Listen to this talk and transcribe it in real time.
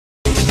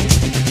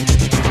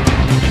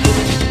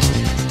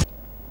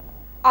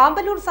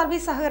Amballur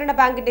service സഹകരണ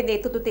ബാങ്കിന്റെ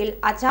നേതൃത്വത്തിൽ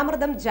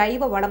അജാമൃതം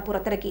ജൈവ വളം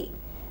പുറത്തിറക്കി.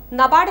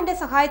 നബാർഡിന്റെ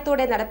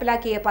സഹായത്തോടെ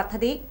നടപ്പിലാക്കിയ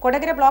പദ്ധതി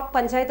കൊടകര ബ്ലോക്ക്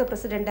പഞ്ചായത്ത്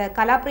പ്രസിഡന്റ്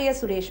കലാപ്രിയ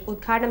സുരേഷ്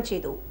ഉദ്ഘാടനം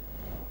ചെയ്തു.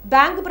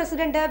 Bank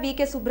president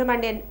VK.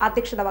 സുബ്രഹ്മണ്യൻ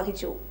അധ്യക്ഷത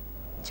വഹിച്ചു.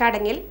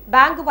 ചടങ്ങിൽ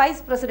bank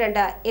vice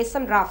president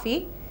എസ്.എം. Rafi,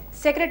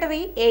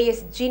 secretary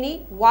എ.എസ്. Jini,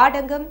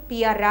 വാർഡംഗം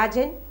PR.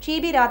 Rajan,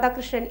 ടി.ബി.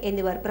 Radhakrishnan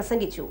എന്നിവർ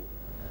പ്രസംഗിച്ചു.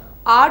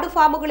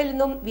 ആടുഫാമുകളിൽ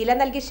നിന്നും വില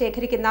നൽകി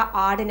ശേഖരിക്കുന്ന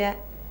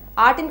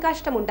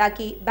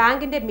ആട്ടിൻകാഷ്ടമുണ്ടാക്കി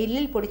ബാങ്കിന്റെ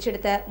മില്ലിൽ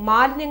പൊടിച്ചെടുത്ത്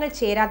മാലിന്യങ്ങൾ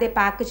ചേരാതെ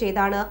പാക്ക്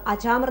ചെയ്താണ്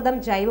അജാമൃതം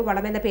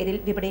ജൈവവളമെന്ന പേരിൽ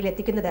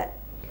വിപണിയിലെത്തിക്കുന്നത്.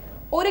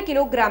 1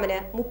 കിലോഗ്രാമിന്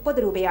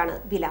 30 രൂപയാണ്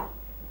വില.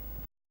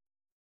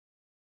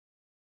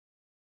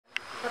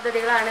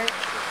 പദ്ധതികളാണ്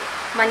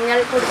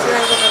മഞ്ഞൾ പൊടിച്ചു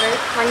നൽകുന്നത്,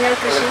 മഞ്ഞൾ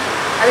കൃഷി,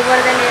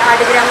 അതുപോലെ തന്നെ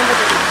ആടുഗ്രാമം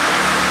പദ്ധതി.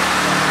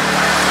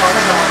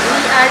 ഈ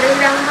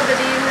ആടുഗ്രാമം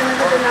പദ്ധതിയിൽ നിന്ന്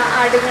കിട്ടുന്ന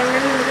ആടുകളിൽ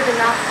നിന്ന്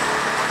കിട്ടുന്ന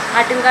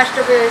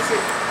ആട്ടിൻകാഷ്ടം ഉപയോഗിച്ച്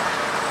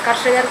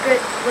കർഷകർക്ക്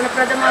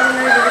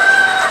ഗുണപ്രദമാകുന്ന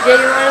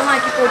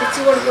ജൈവവളമാക്കി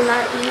പൊടിച്ചു കൊടുക്കുന്ന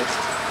ഈ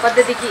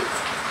പദ്ധതിക്ക്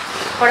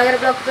കൊടകര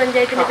ബ്ലോക്ക്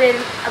പഞ്ചായത്തിന്റെ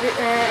പേരിൽ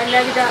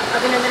എല്ലാവിധ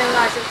അഭിനന്ദനങ്ങളും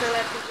ആശംസകൾ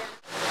അർപ്പിക്കുകയാണ്.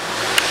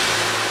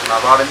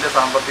 നബാർഡിന്റെ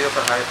സാമ്പത്തിക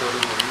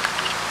സഹായത്തോടുകൂടി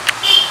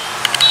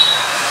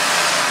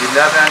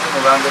ജില്ലാ ബാങ്ക്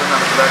മുഖാന്തരം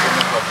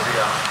നടപ്പിലാക്കുന്ന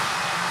പദ്ധതിയാണ്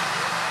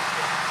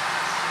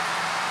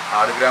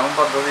ആടുഗ്രാമം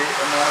പദ്ധതി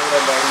എന്നാണ് ഇവിടെ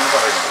എല്ലാവരും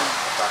പറയുന്നത്.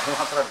 അത്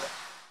മാത്രമല്ല,